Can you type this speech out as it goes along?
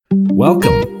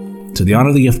Welcome to the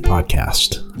Honor the Gift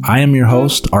podcast. I am your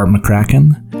host, Art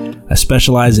McCracken. I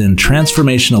specialize in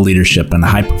transformational leadership and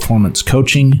high-performance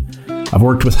coaching. I've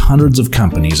worked with hundreds of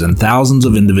companies and thousands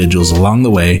of individuals along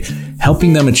the way,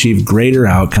 helping them achieve greater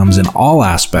outcomes in all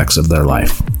aspects of their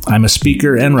life. I'm a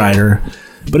speaker and writer,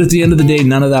 but at the end of the day,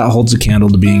 none of that holds a candle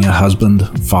to being a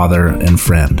husband, father, and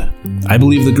friend. I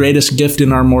believe the greatest gift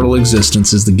in our mortal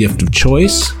existence is the gift of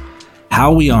choice.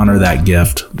 How we honor that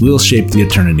gift will shape the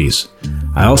eternities.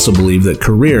 I also believe that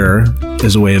career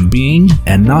is a way of being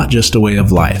and not just a way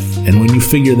of life. And when you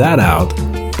figure that out,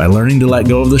 by learning to let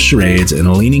go of the charades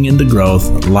and leaning into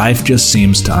growth, life just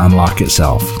seems to unlock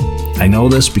itself. I know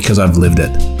this because I've lived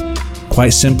it. Quite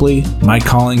simply, my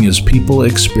calling is people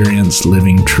experience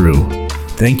living true.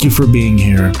 Thank you for being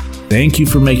here. Thank you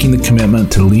for making the commitment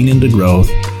to lean into growth.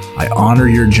 I honor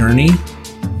your journey.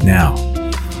 Now,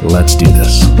 let's do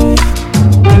this.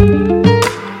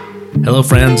 Hello,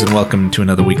 friends, and welcome to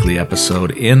another weekly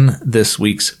episode. In this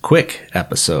week's quick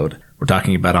episode, we're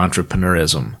talking about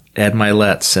entrepreneurism. Ed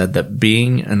Mylett said that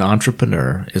being an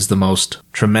entrepreneur is the most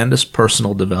tremendous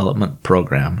personal development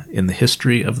program in the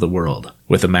history of the world,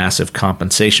 with a massive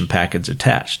compensation package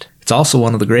attached. It's also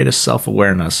one of the greatest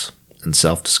self-awareness and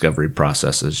self-discovery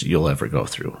processes you'll ever go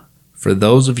through. For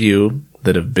those of you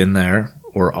that have been there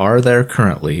or are there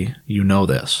currently, you know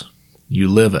this. You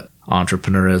live it.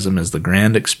 Entrepreneurism is the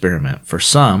grand experiment. For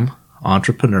some,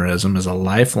 entrepreneurism is a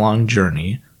lifelong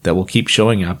journey that will keep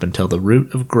showing up until the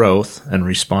root of growth and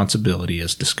responsibility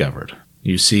is discovered.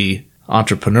 You see,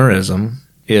 entrepreneurism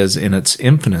is, in its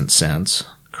infinite sense,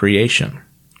 creation.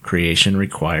 Creation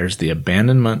requires the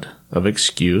abandonment of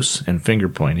excuse and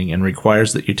finger-pointing and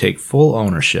requires that you take full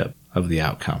ownership of the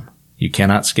outcome. You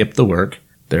cannot skip the work.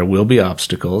 There will be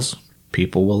obstacles.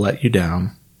 People will let you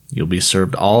down. You'll be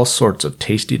served all sorts of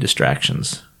tasty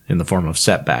distractions in the form of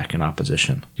setback and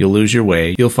opposition. You'll lose your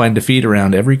way. You'll find defeat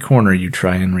around every corner you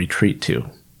try and retreat to.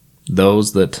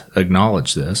 Those that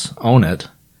acknowledge this, own it,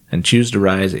 and choose to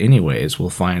rise anyways will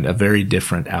find a very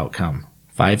different outcome.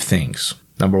 5 things.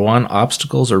 Number 1,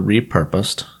 obstacles are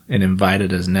repurposed and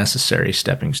invited as necessary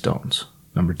stepping stones.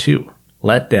 Number 2,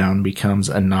 letdown becomes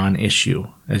a non-issue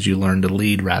as you learn to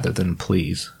lead rather than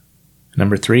please.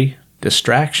 Number 3,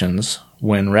 distractions,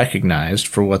 when recognized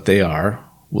for what they are,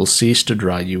 will cease to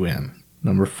draw you in.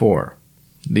 Number 4,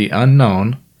 the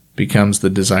unknown becomes the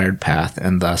desired path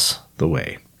and thus the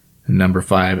way. And number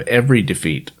 5, every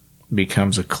defeat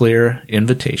becomes a clear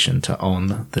invitation to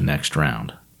own the next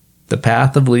round. The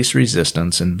path of least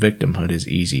resistance and victimhood is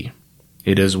easy.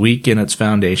 It is weak in its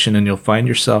foundation, and you'll find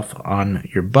yourself on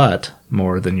your butt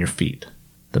more than your feet.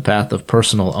 The path of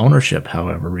personal ownership,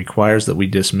 however, requires that we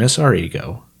dismiss our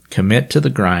ego, commit to the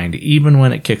grind even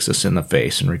when it kicks us in the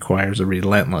face, and requires a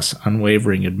relentless,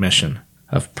 unwavering admission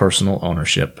of personal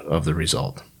ownership of the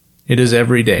result. It is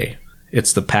every day.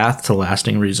 It's the path to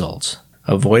lasting results.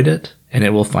 Avoid it, and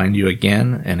it will find you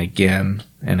again and again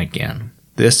and again.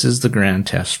 This is the grand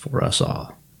test for us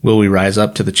all. Will we rise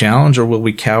up to the challenge, or will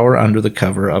we cower under the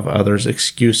cover of others'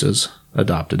 excuses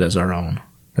adopted as our own?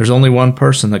 There's only one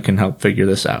person that can help figure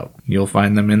this out. You'll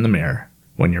find them in the mirror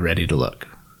when you're ready to look.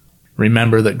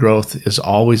 Remember that growth is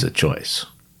always a choice.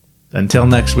 Until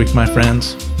next week, my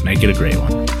friends, make it a great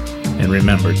one. And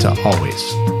remember to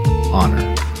always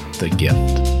honor the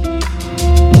gift.